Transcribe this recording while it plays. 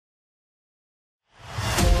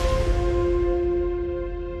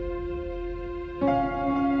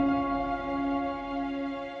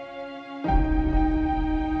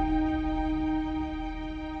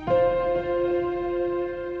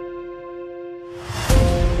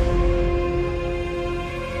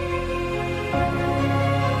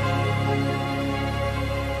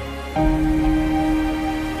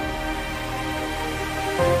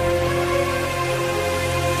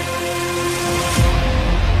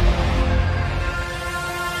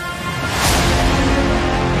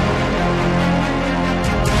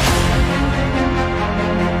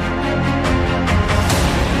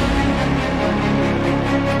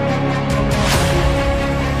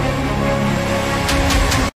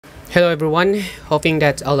Hello everyone, hoping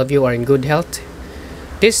that all of you are in good health.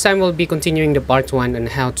 This time we'll be continuing the part 1 on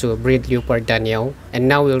how to breed Leopard Danio, and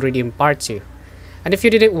now we'll read in part 2. And if you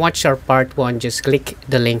didn't watch our part 1, just click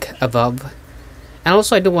the link above. And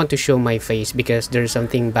also I don't want to show my face because there's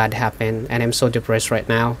something bad happened and I'm so depressed right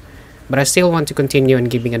now. But I still want to continue on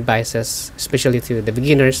giving advices, especially to the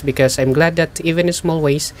beginners, because I'm glad that even in small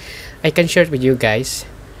ways, I can share it with you guys.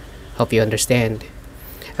 Hope you understand.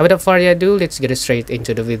 And without further ado, let's get straight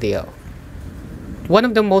into the video. One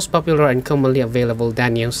of the most popular and commonly available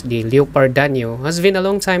Danios, the Leopard Danio, has been a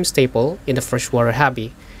long time staple in the freshwater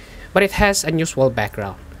hobby, but it has an unusual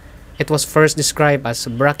background. It was first described as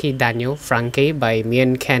Breed Danio Franke by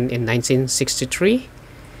Mien Ken in 1963.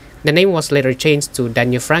 The name was later changed to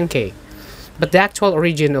Danio Franke, but the actual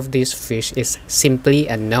origin of this fish is simply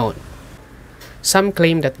unknown. Some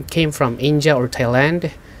claim that it came from India or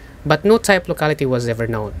Thailand, but no type locality was ever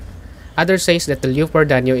known. Others say that the Leopard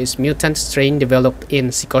Danio is mutant strain developed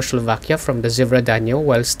in Czechoslovakia from the Zebra Danio,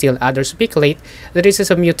 while still others speculate that this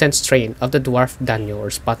is a mutant strain of the dwarf Danio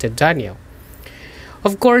or spotted Danio.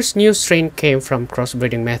 Of course, new strain came from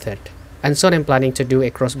crossbreeding method, and soon I'm planning to do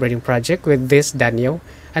a crossbreeding project with this Danio,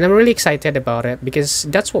 and I'm really excited about it because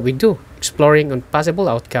that's what we do, exploring on possible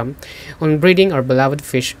outcome on breeding our beloved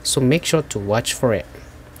fish, so make sure to watch for it.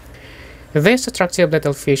 These attractive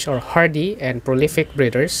little fish are hardy and prolific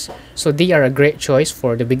breeders, so they are a great choice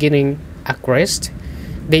for the beginning aquarist.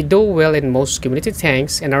 They do well in most community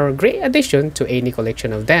tanks and are a great addition to any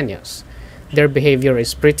collection of Danios. Their behavior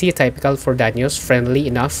is pretty typical for Danios, friendly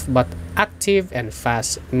enough but active and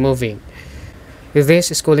fast moving.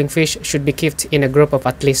 These schooling fish should be kept in a group of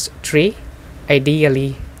at least 3,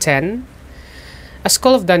 ideally 10. A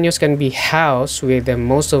school of Danios can be housed with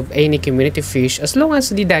most of any community fish as long as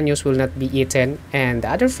the Danios will not be eaten and the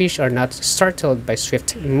other fish are not startled by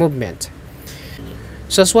swift movement.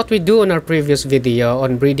 So as what we do on our previous video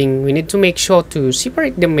on breeding, we need to make sure to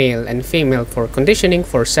separate the male and female for conditioning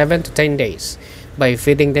for 7 to 10 days by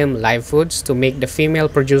feeding them live foods to make the female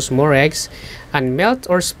produce more eggs and milk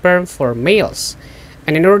or sperm for males,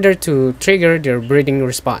 and in order to trigger their breeding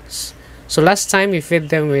response. So last time we fed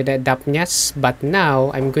them with dapnyas, but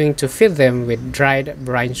now I'm going to feed them with dried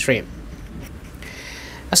brine shrimp.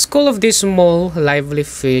 A school of these small, lively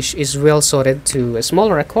fish is well suited to a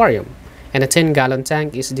smaller aquarium, and a 10-gallon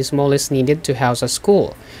tank is the smallest needed to house a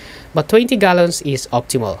school, but 20 gallons is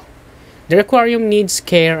optimal. The aquarium needs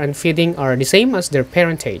care and feeding are the same as their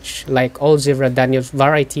parentage. Like all Zebra Danio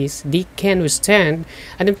varieties, they can withstand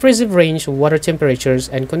an impressive range of water temperatures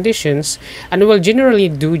and conditions and will generally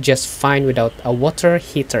do just fine without a water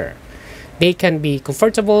heater. They can be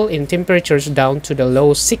comfortable in temperatures down to the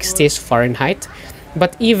low 60s Fahrenheit,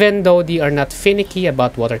 but even though they are not finicky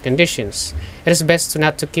about water conditions, it is best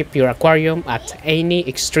not to keep your aquarium at any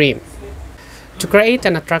extreme. To create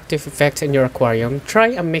an attractive effect in your aquarium, try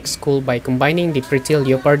a mixed school by combining the pretty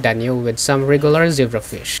Leopard Danio with some regular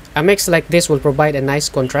zebrafish. A mix like this will provide a nice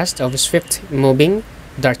contrast of swift moving,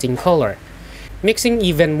 darting color. Mixing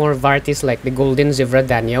even more varieties like the golden Zebra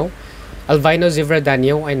Danio, albino Zebra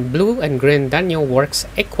Danio, and blue and green Danio works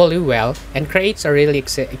equally well and creates a really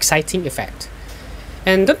exciting effect.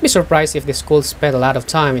 And don't be surprised if the schools spend a lot of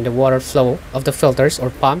time in the water flow of the filters or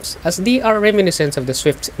pumps, as they are reminiscent of the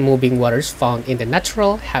swift-moving waters found in the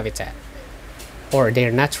natural habitat or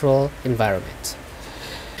their natural environment.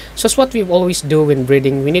 So as what we always do when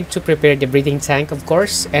breeding, we need to prepare the breeding tank, of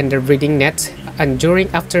course, and the breeding net. And during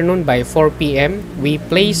afternoon by 4 p.m., we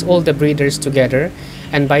place all the breeders together,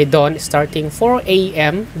 and by dawn, starting 4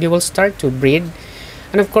 a.m., they will start to breed,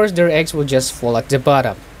 and of course their eggs will just fall at the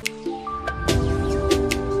bottom.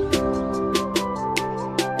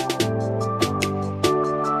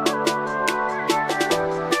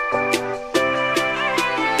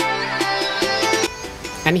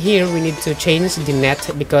 And here we need to change the net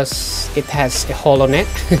because it has a hole on it.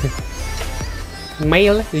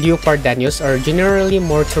 Male Leopard Danios are generally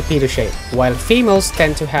more torpedo-shaped, while females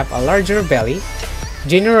tend to have a larger belly.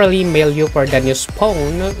 Generally, male Leopard Danios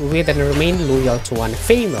spawn with and remain loyal to one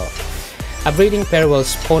female. A breeding pair will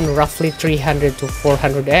spawn roughly 300 to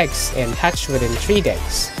 400 eggs and hatch within 3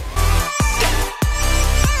 days.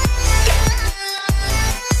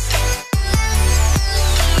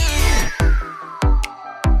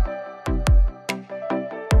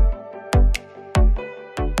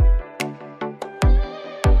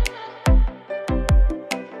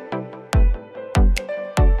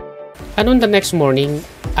 And on the next morning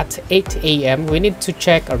at 8 a.m. we need to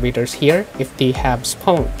check our breeders here if they have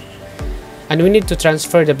spawned. And we need to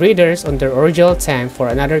transfer the breeders on their original tank for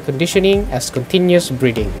another conditioning as continuous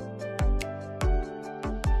breeding.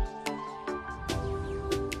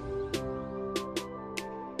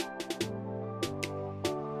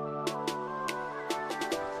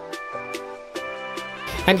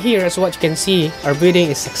 And here, as what you can see, our breeding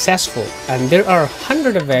is successful and there are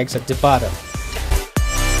hundreds of eggs at the bottom.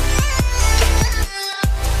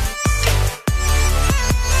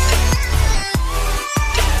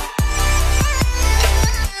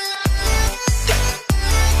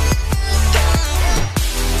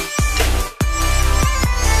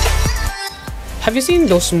 Have you seen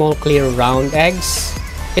those small clear round eggs?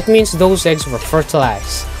 It means those eggs were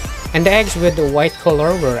fertilized, and the eggs with the white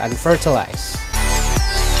color were unfertilized.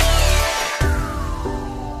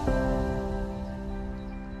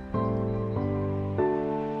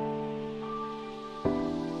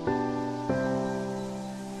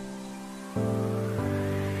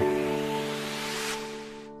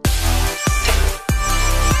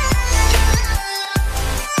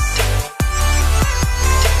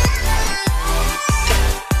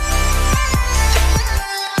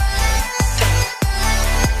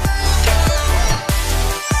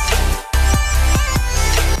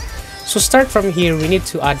 So start from here, we need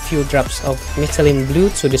to add few drops of methylene blue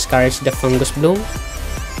to discourage the fungus bloom.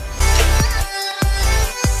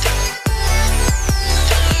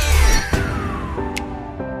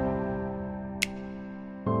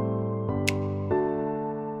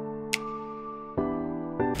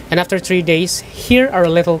 And after 3 days, here are a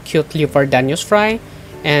little cute leopard Danios fry,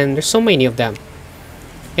 and there's so many of them.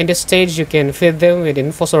 In this stage, you can feed them with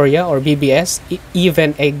infusoria or BBS,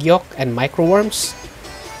 even egg yolk and microworms.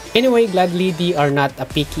 Anyway, gladly they are not a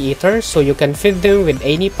picky eater, so you can feed them with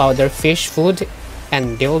any powder fish food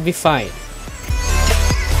and they will be fine.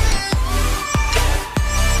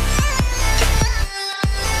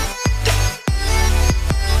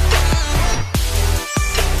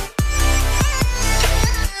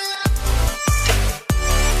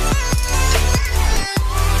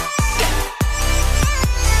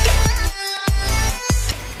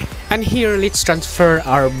 And here, let's transfer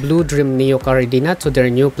our Blue Dream Neocaridina to their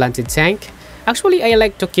new planted tank. Actually, I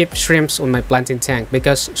like to keep shrimps on my planted tank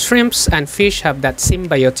because shrimps and fish have that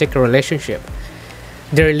symbiotic relationship.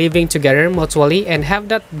 They're living together mutually and have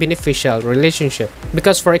that beneficial relationship.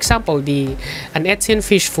 Because for example, uneaten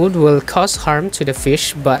fish food will cause harm to the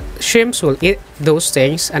fish, but shrimps will eat those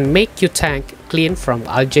things and make your tank clean from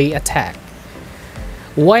algae attack.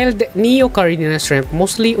 Wild Neocaridina shrimp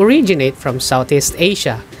mostly originate from Southeast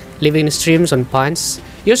Asia, living in streams on ponds,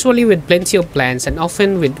 usually with plenty of plants and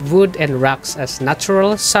often with wood and rocks as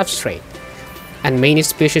natural substrate. And many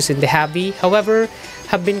species in the hobby, however,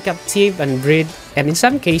 have been captive and bred, and in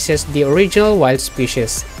some cases the original wild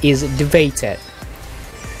species is debated.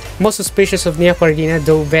 Most species of Neocaridina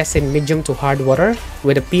do best in medium to hard water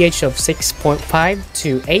with a pH of 6.5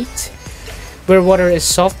 to 8, where water is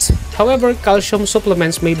soft. However, calcium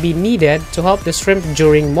supplements may be needed to help the shrimp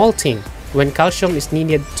during molting, when calcium is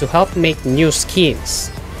needed to help make new skins.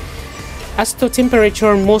 As to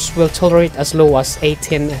temperature, most will tolerate as low as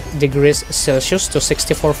 18 degrees Celsius to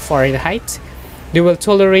 64 Fahrenheit. They will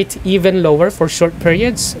tolerate even lower for short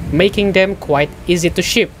periods, making them quite easy to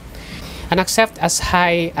ship, and accept as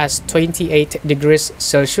high as 28 degrees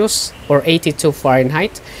Celsius or 82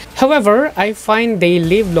 Fahrenheit. However, I find they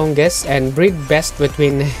live longest and breed best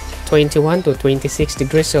between 21 to 26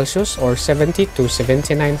 degrees Celsius or 70 to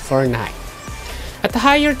 79 Fahrenheit. At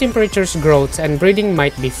higher temperatures, growth and breeding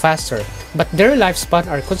might be faster, but their lifespan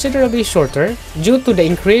are considerably shorter due to the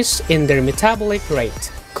increase in their metabolic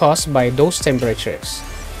rate caused by those temperatures.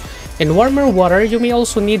 In warmer water, you may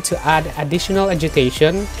also need to add additional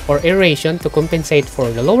agitation or aeration to compensate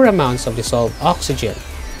for the lower amounts of dissolved oxygen.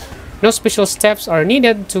 No special steps are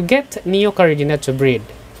needed to get Neocaridina to breed.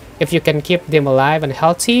 If you can keep them alive and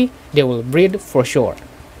healthy, they will breed for sure.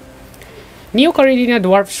 Neocaridina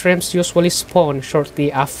dwarf shrimps usually spawn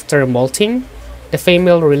shortly after molting, the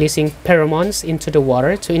female releasing pheromones into the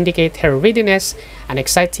water to indicate her readiness and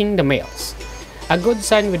exciting the males. A good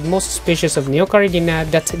sign with most species of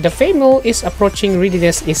Neocaridina that the female is approaching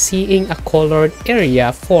readiness is seeing a colored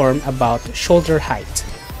area form about shoulder height.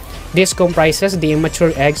 This comprises the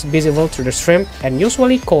immature eggs visible to the shrimp and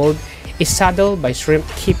usually called a saddle by shrimp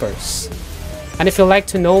keepers. And if you'd like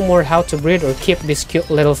to know more how to breed or keep this cute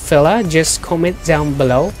little fella, just comment down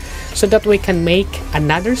below so that we can make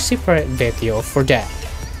another separate video for that.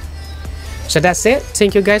 So that's it.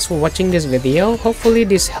 Thank you guys for watching this video. Hopefully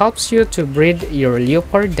this helps you to breed your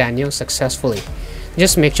Leopard Danio successfully.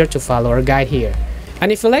 Just make sure to follow our guide here.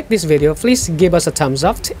 And if you like this video, please give us a thumbs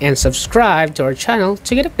up and subscribe to our channel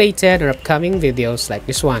to get updated on upcoming videos like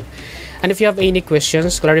this one. And if you have any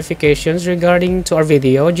questions, clarifications regarding to our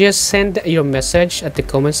video, just send your message at the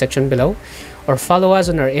comment section below, or follow us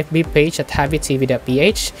on our FB page at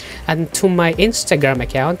happytv.ph and to my Instagram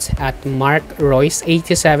account at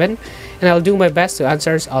markroyce87, and I'll do my best to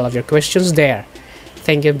answer all of your questions there.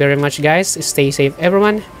 Thank you very much, guys. Stay safe,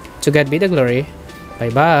 everyone. To God be the glory. Bye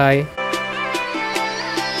bye.